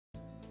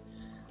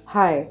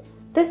Hi,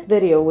 this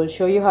video will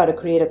show you how to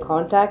create a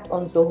contact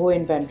on Zoho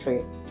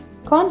Inventory.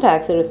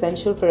 Contacts are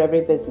essential for every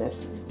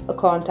business. A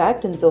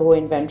contact in Zoho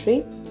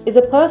Inventory is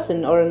a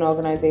person or an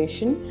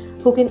organization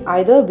who can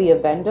either be a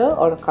vendor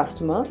or a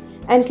customer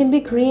and can be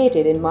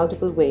created in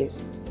multiple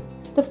ways.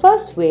 The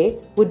first way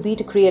would be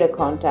to create a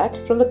contact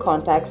from the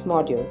Contacts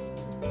module.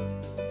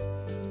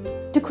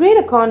 To create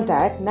a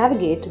contact,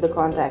 navigate to the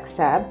Contacts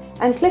tab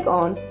and click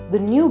on the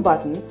New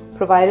button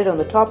provided on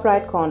the top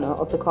right corner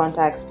of the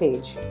Contacts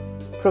page.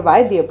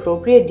 Provide the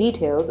appropriate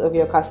details of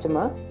your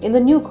customer in the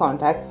new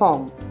contact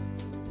form.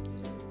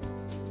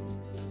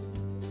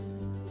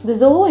 The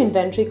Zoho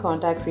Inventory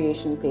contact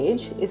creation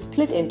page is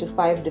split into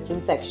 5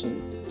 different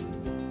sections.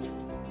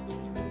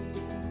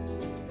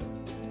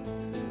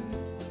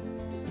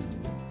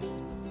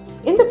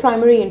 In the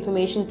primary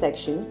information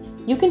section,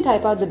 you can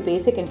type out the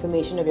basic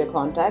information of your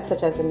contact,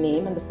 such as the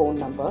name and the phone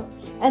number,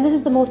 and this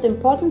is the most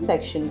important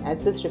section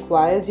as this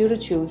requires you to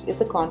choose if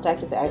the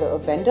contact is either a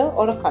vendor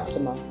or a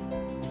customer.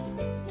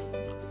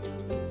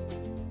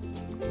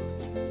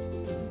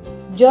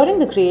 During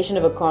the creation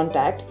of a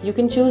contact, you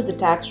can choose the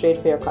tax rate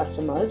for your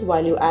customers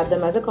while you add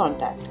them as a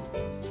contact.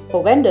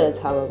 For vendors,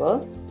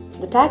 however,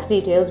 the tax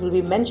details will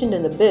be mentioned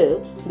in the bill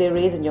they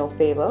raise in your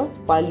favor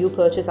while you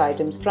purchase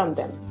items from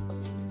them.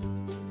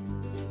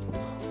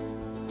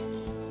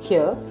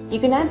 Here,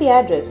 you can add the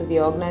address of the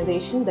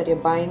organization that you're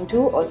buying to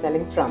or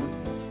selling from.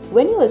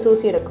 When you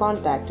associate a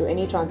contact to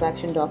any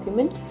transaction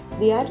document,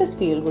 the address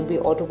field will be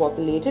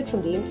auto-populated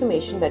from the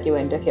information that you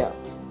enter here.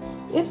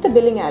 If the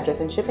billing address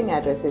and shipping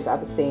addresses are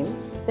the same,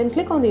 then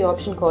click on the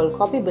option called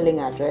Copy Billing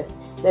Address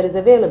that is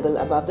available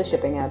above the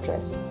shipping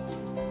address.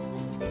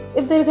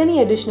 If there is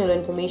any additional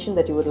information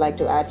that you would like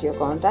to add to your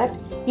contact,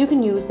 you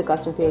can use the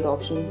Custom Field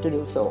option to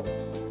do so.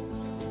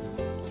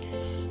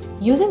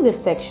 Using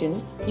this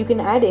section, you can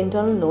add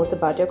internal notes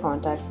about your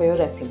contact for your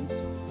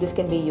reference. This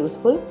can be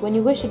useful when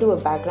you wish to do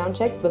a background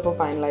check before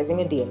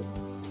finalizing a deal.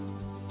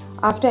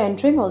 After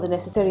entering all the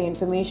necessary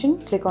information,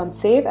 click on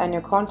Save and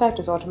your contact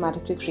is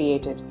automatically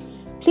created.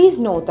 Please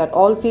note that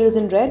all fields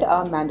in red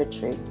are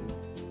mandatory.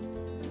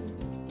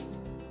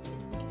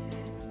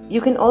 You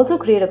can also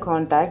create a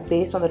contact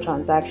based on the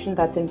transaction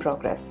that's in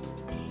progress.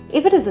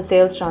 If it is a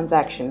sales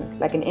transaction,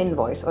 like an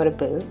invoice or a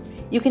bill,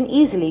 you can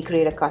easily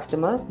create a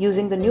customer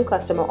using the New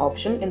Customer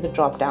option in the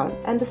drop-down,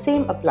 and the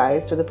same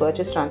applies to the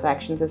purchase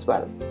transactions as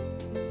well.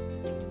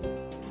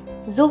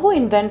 Zoho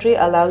Inventory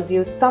allows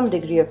you some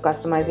degree of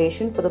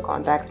customization for the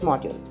Contacts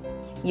module.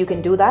 You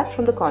can do that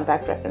from the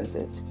Contact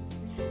Preferences.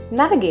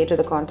 Navigate to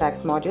the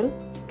Contacts module,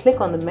 click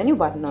on the menu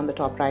button on the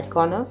top right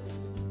corner,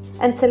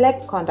 and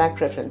select Contact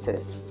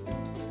Preferences.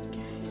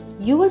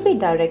 You will be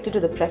directed to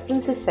the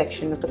Preferences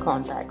section of the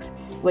Contacts,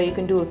 where you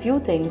can do a few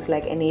things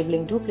like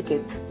enabling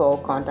duplicates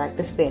for contact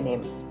display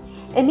name.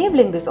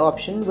 Enabling this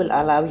option will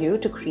allow you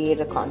to create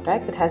a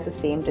contact that has the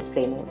same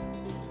display name.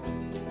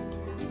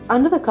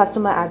 Under the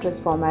Customer Address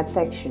Format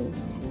section,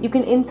 you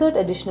can insert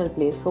additional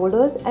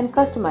placeholders and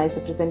customize the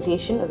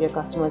presentation of your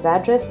customer's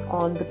address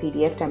on the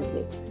PDF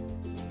templates.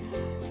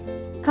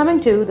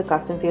 Coming to the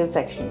Custom Field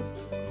section.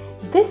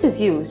 This is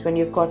used when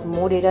you've got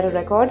more data to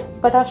record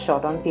but are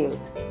short on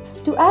fields.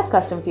 To add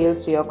custom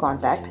fields to your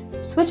contact,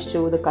 switch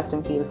to the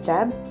Custom Fields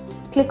tab,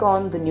 click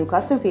on the New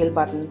Custom Field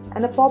button,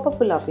 and a pop-up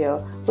will appear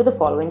with the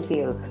following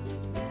fields.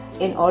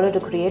 In order to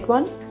create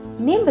one,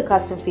 name the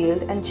custom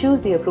field and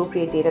choose the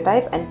appropriate data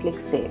type and click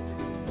Save.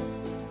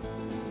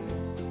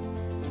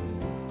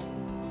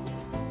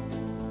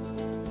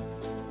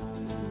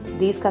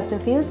 These custom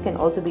fields can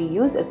also be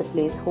used as a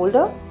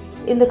placeholder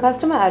in the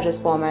customer address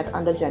format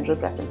under General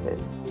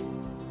Preferences.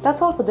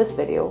 That's all for this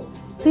video.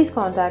 Please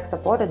contact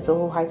support at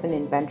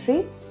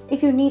Zoho-Inventory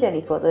if you need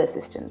any further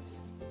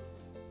assistance.